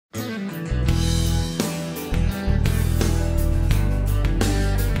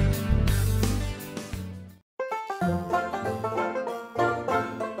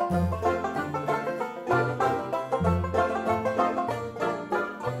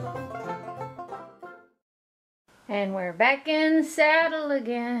And we're back in the saddle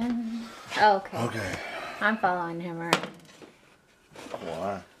again. Okay. Okay. I'm following him around.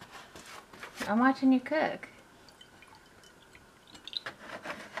 Why? I'm watching you cook.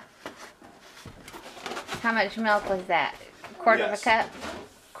 How much milk was that? Quarter of a cup?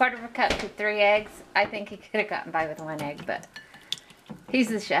 Quarter of a cup to 3 eggs. I think he could have gotten by with 1 egg, but he's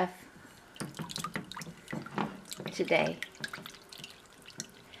the chef today.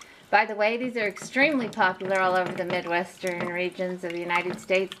 By the way, these are extremely popular all over the Midwestern regions of the United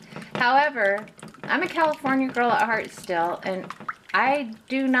States. However, I'm a California girl at heart still, and I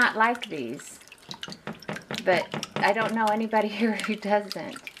do not like these. But I don't know anybody here who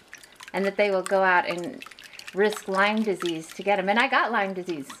doesn't. And that they will go out and risk Lyme disease to get them. And I got Lyme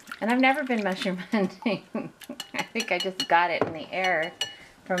disease, and I've never been mushroom hunting. I think I just got it in the air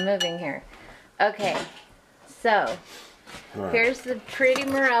from moving here. Okay, so here's the pretty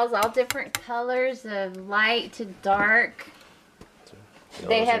morels, all different colors of light to dark.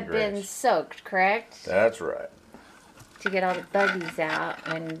 They have been soaked, correct? That's right. To get all the buggies out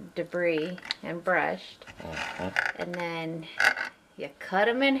and debris and brushed. And then you cut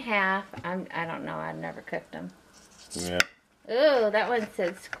them in half. I don't know, I've never cooked them. Yeah. Ooh, that one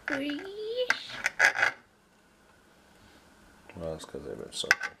says squeeze. Well, that's because they've been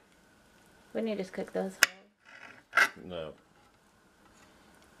soaking. Wouldn't you just cook those whole? No.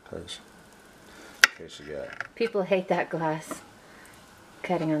 Because in case you got... People hate that glass.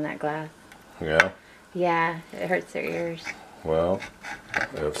 Cutting on that glass. Yeah? Yeah, it hurts their ears. Well,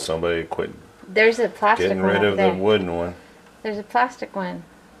 if somebody quit There's a plastic getting one rid up of there. the wooden one. There's a plastic one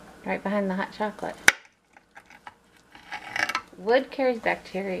right behind the hot chocolate. Wood carries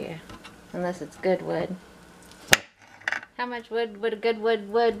bacteria, unless it's good wood. How much wood would a good wood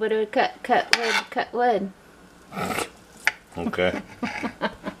would a cut wood? Okay.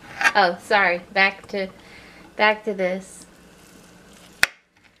 Oh, sorry. Back to this.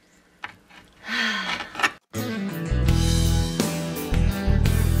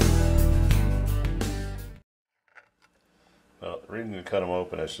 Well, the reason you cut them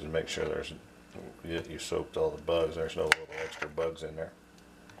open is to make sure you soaked all the bugs. There's no little extra bugs in there.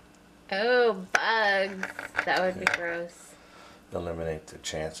 Oh, bugs. That would be gross. Eliminate the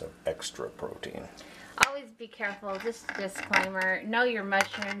chance of extra protein. Always be careful. Just a disclaimer. Know your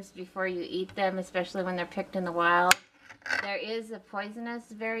mushrooms before you eat them, especially when they're picked in the wild. There is a poisonous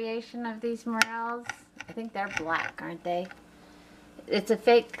variation of these morels. I think they're black, aren't they? It's a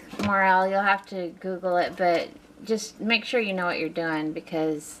fake morel. You'll have to Google it, but just make sure you know what you're doing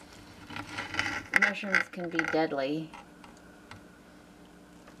because mushrooms can be deadly.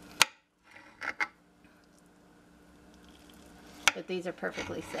 But these are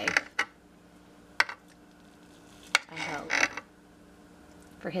perfectly safe. I hope.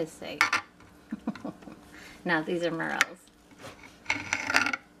 For his sake. No, these are morels.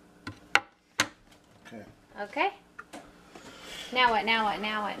 Okay. Okay. Now what? Now what?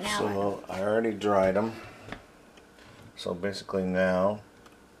 Now what? Now what? So I already dried them. So basically now.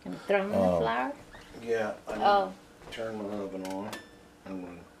 Gonna throw them in the flour? Yeah. Oh. Turn my oven on.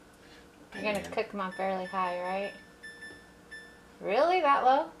 You're gonna cook them on fairly high, right? Really? That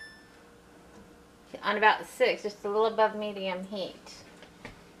low? On about 6, just a little above medium heat.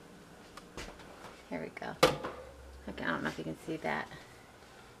 Here we go. Okay, I don't know if you can see that.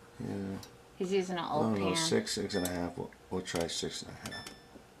 Yeah. He's using an old pan. 6.5. We'll try 6.5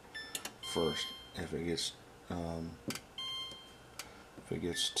 first. If it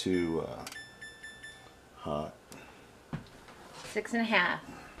gets too hot. 6.5.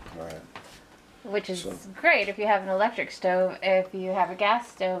 Right. Which is great if you have an electric stove. If you have a gas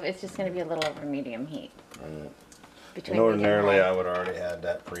stove, it's just going to be a little over medium heat. Right. And ordinarily I would already had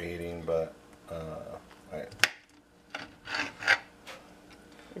that preheating, but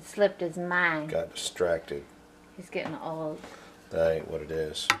it slipped his mind. Got distracted. He's getting old. That ain't what it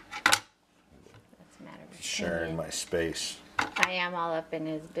is. That's a matter of sharing my space. I am all up in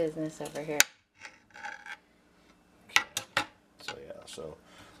his business over here. Okay. So yeah, so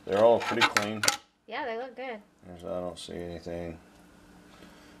they're all pretty clean. Yeah, they look good. I don't see anything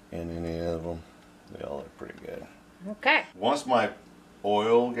in any of them. They all look pretty good. Okay. Once my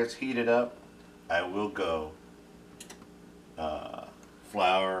oil gets heated up, I will go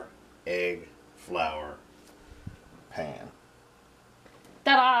flour, egg, flour, pan.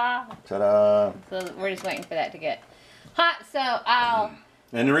 Ta-da! Ta-da! So we're just waiting for that to get hot, so I'll...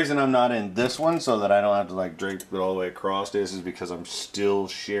 And the reason I'm not in this one, so that I don't have to like drape it all the way across this, is because I'm still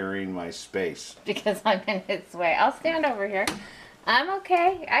sharing my space. Because I'm in his way. I'll stand over here. I'm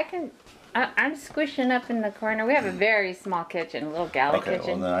okay. I'm squishing up in the corner. We have a very small kitchen, a little galley kitchen.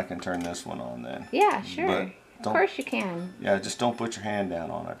 Okay, well then I can turn this one on then. Yeah, sure. Of course you can. Yeah, just don't put your hand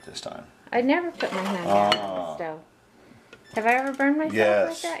down on it this time. I never put my hand down on the stove. Have I ever burned myself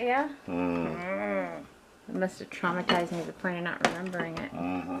like that? Yeah? It must have traumatized me to the point of not remembering it.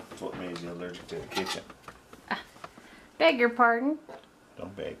 That's what makes you allergic to the kitchen. Beg your pardon.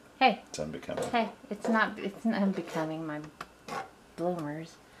 Don't beg. Hey. It's unbecoming. Hey, it's not unbecoming, my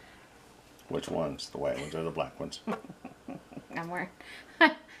bloomers. Which ones? The white ones or the black ones?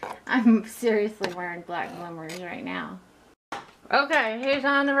 I'm seriously wearing black bloomers right now. Okay, he's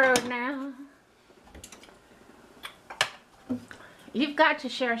on the road now. You've got to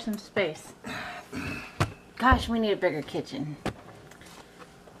share some space. Gosh, we need a bigger kitchen.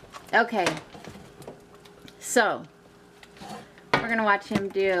 Okay. So, we're going to watch him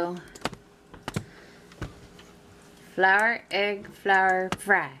do flour, egg, flour,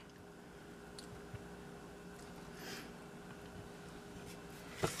 fry.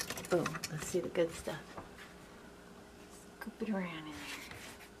 Ooh, let's see the good stuff. Scoop it around in there.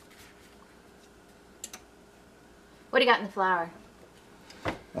 What do you got in the flour?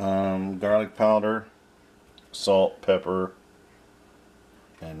 Garlic powder, salt, pepper,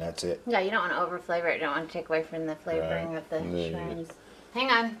 and that's it. Yeah, you don't want to overflavor it. You don't want to take away from the flavoring of the shrooms. Hang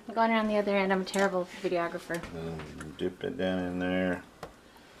on, I'm going around the other end. I'm a terrible videographer. Dip it down in there.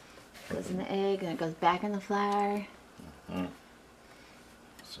 Goes in the egg, and it goes back in the flour.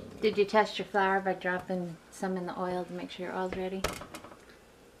 So, did you test your flour by dropping some in the oil to make sure your oil's ready?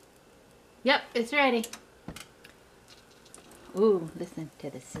 Yep, it's ready. Ooh, listen to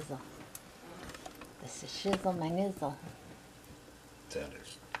the sizzle. This is shizzle my nizzle. that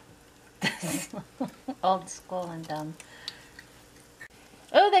is. Old school and dumb.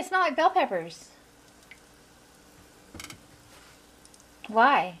 Oh, they smell like bell peppers.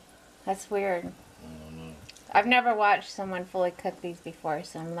 Why? That's weird. I don't know. I've never watched someone fully cook these before,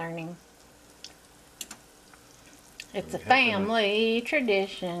 so I'm learning. It's a family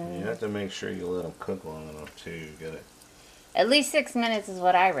tradition. You have to make sure you let them cook long enough too. You get it. At least 6 minutes is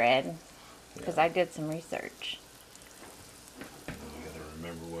what I read, because I did some research. You gotta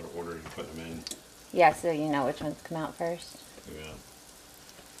remember what order you put them in. Yeah, so you know which ones come out first. Yeah.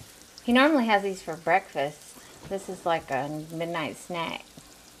 He normally has these for breakfast. This is like a midnight snack.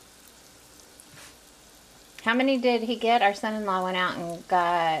 How many did he get? Our son-in-law went out and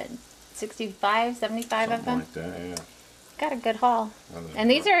got 65, 75 Something of them. like that, yeah. Got a good haul. And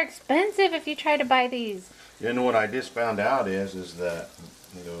these are expensive if you try to buy these. You know what I just found out is that,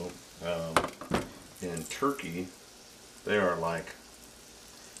 you know, in Turkey, they are like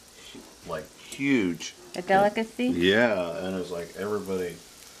huge. A delicacy? Yeah, and it's like everybody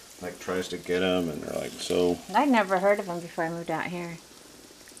like tries to get them, and they're like so. I'd never heard of them before I moved out here.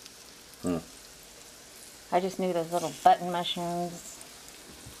 I just knew those little button mushrooms.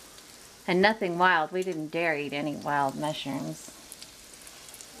 And nothing wild. We didn't dare eat any wild mushrooms.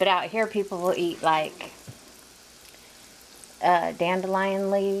 But out here people will eat like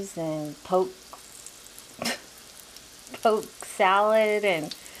dandelion leaves and poke salad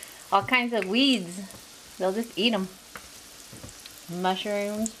and all kinds of weeds. They'll just eat them.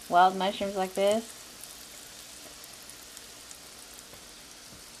 Mushrooms, wild mushrooms like this.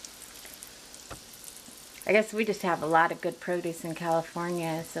 I guess we just have a lot of good produce in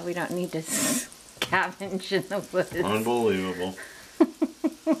California, so we don't need to scavenge in the woods. Unbelievable.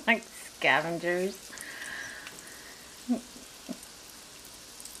 Like scavengers.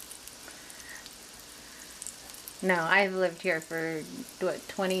 No, I've lived here for, what,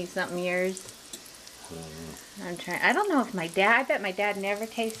 20-something years? I don't know if my dad, I bet my dad never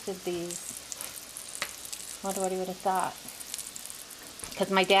tasted these. Wonder what he would have thought. Because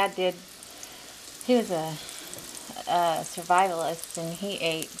my dad did, he was a survivalist, and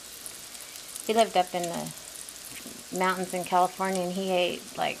he lived up in the mountains in California, and he ate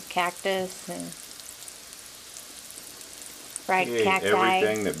like cactus and fried cacti.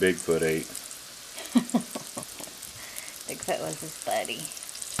 Everything that Bigfoot ate. Bigfoot was his buddy.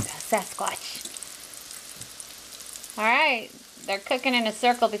 Sasquatch. Alright, they're cooking in a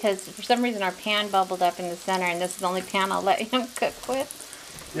circle because for some reason our pan bubbled up in the center, and this is the only pan I'll let him cook with.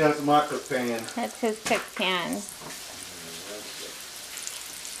 Yeah, it's my cook pan. That's his cook pan.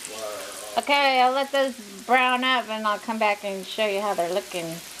 Okay, I'll let those brown up and I'll come back and show you how they're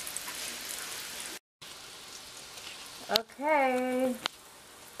looking. Okay.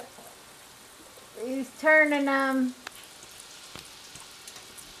 He's turning them.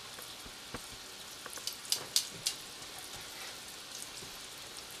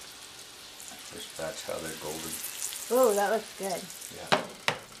 That's how they're golden. Ooh, that looks good. Yeah.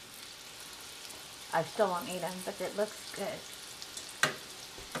 I still won't eat them, but it looks good.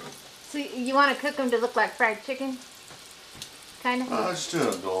 So you want to cook them to look like fried chicken? Kind of? Let's do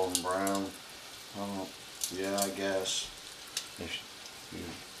a golden brown. Yeah, I guess. If you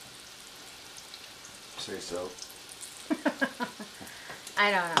say so.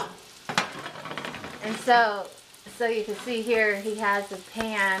 I don't know. And so you can see here he has a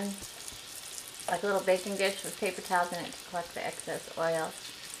pan, like a little baking dish with paper towels in it to collect the excess oil.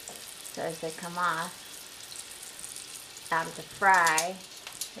 So as they come off out of the fry,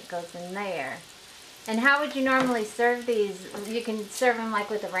 it goes in there. And how would you normally serve these? You can serve them like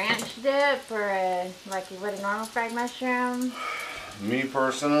with a ranch dip or like you would a normal fried mushroom. Me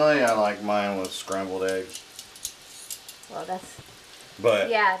personally, I like mine with scrambled eggs. Well, that's... But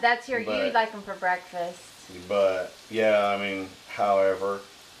yeah, that's you like them for breakfast. But yeah, I mean, however,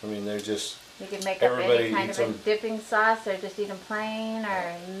 I mean, they're just... You can make up any kind of a dipping sauce, or just eat them plain,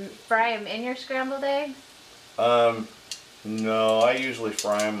 or fry them in your scrambled eggs. No, I usually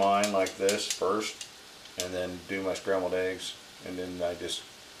fry mine like this first, and then do my scrambled eggs, and then I just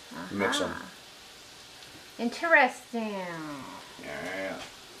mix them. Interesting. Yeah.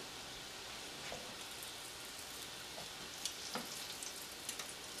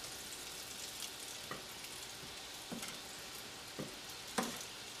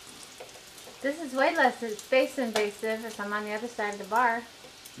 This is way less space invasive if I'm on the other side of the bar.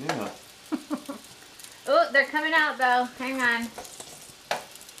 Yeah. Oh, they're coming out though. Hang on.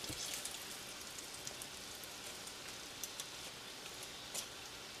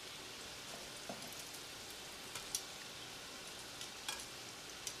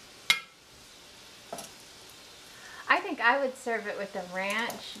 I think I would serve it with a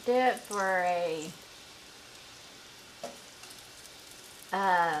ranch dip or a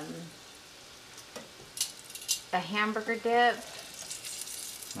hamburger dip.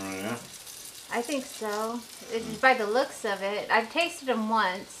 Oh yeah. I think so. It's just by the looks of it. I've tasted them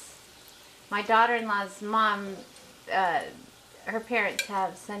once. My daughter-in-law's mom, her parents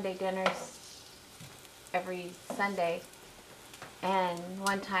have Sunday dinners every Sunday. And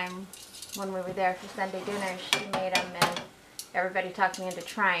one time when we were there for Sunday dinner, she made them and everybody talked me into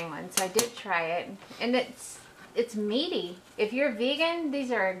trying one. So I did try it. And it's meaty. If you're vegan,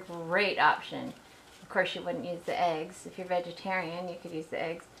 these are a great option. Of course, you wouldn't use the eggs. If you're vegetarian, you could use the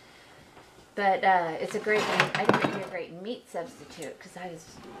eggs. But it's a great, I think it'd be a great meat substitute because I was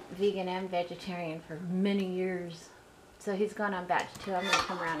vegan and vegetarian for many years. So he's going on batch 2. I'm going to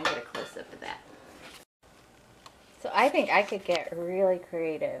come around and get a close-up of that. So I think I could get really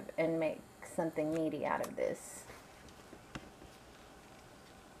creative and make something meaty out of this.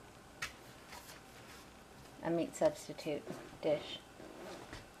 A meat substitute dish.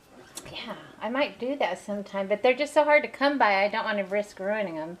 Yeah, I might do that sometime, but they're just so hard to come by. I don't want to risk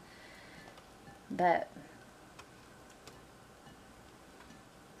ruining them. But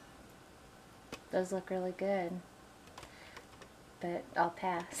those look really good. But I'll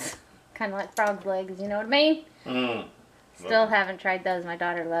pass. Kind of like frog's legs, you know what I mean? Still haven't tried those. My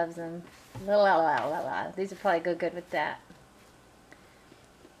daughter loves them. These would probably go good with that.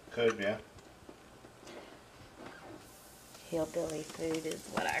 Could, yeah. Hillbilly food is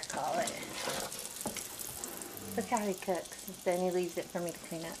what I call it. Look how he cooks. Then he leaves it for me to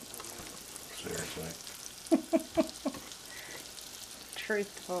clean up. Seriously.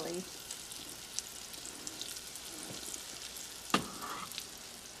 Truthfully.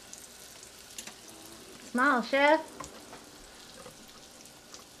 Smile, chef.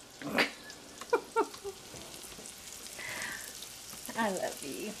 I love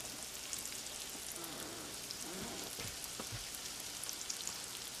you.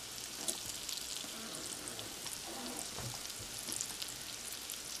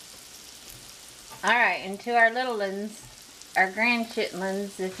 All right, and to our little ones, our grand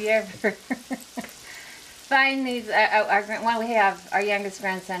chitlins, if you ever find these, our youngest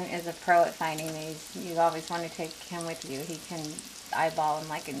grandson is a pro at finding these. You always want to take him with you. He can eyeball them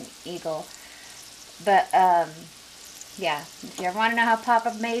like an eagle. But, yeah, if you ever want to know how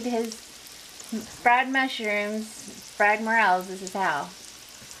Papa made his fried mushrooms, fried morels, this is how.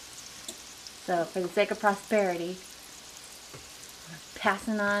 So, for the sake of prosperity, we're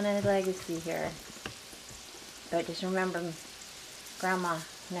passing on a legacy here. But just remember, Grandma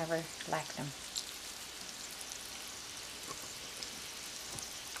never liked them.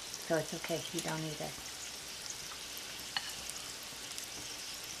 So it's okay if you don't either.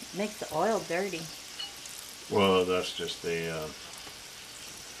 It makes the oil dirty. Well, that's just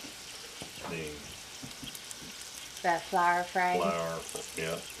that flour fry. Flour,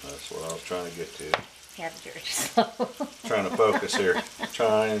 yeah, that's what I was trying to get to. Yeah, but you're slow. Trying to focus here.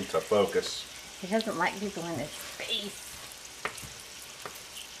 Trying to focus. He doesn't like people in his face.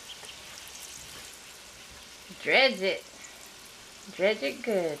 dredge it. Dredge it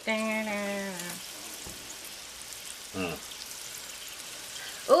good.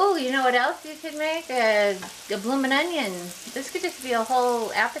 Oh, you know what else you could make? A bloomin' onion. This could just be a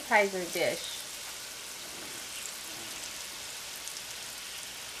whole appetizer dish.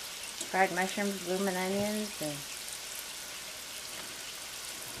 Fried mushrooms, bloomin' onions, and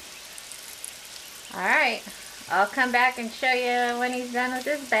alright, I'll come back and show you when he's done with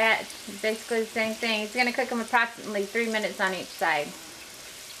this batch. It's basically the same thing. He's going to cook them approximately 3 minutes on each side.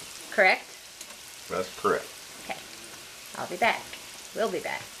 Correct? That's correct. Okay. I'll be back. We'll be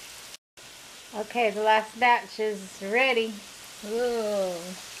back. Okay, the last batch is ready. Ooh.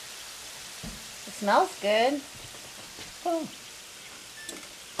 It smells good. Oh.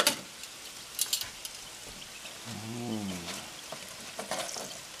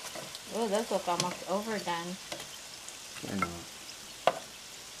 Oh, those look almost overdone.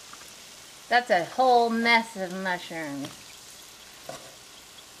 That's a whole mess of mushrooms.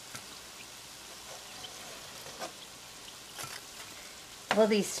 Will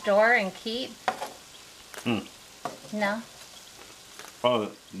these store and keep? No?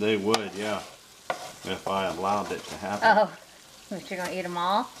 Oh, they would, yeah. If I allowed it to happen. Oh, but you're going to eat them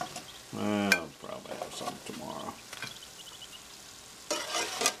all? Well, I'll probably have some tomorrow.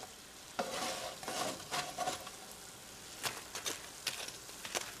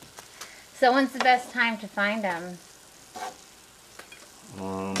 So when's the best time to find them?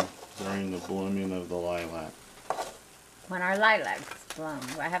 During the blooming of the lilac. When our lilacs bloom.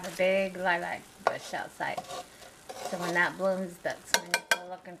 I have a big lilac bush outside. So when that blooms, that's when you go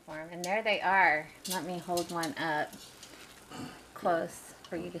looking for them. And there they are. Let me hold one up close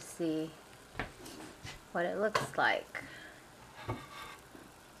for you to see what it looks like.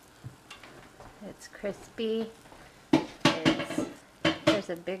 It's crispy. There's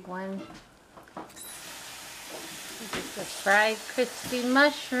a big one. This is a fried crispy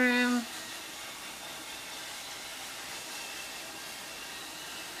mushroom.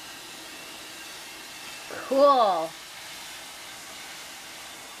 Cool.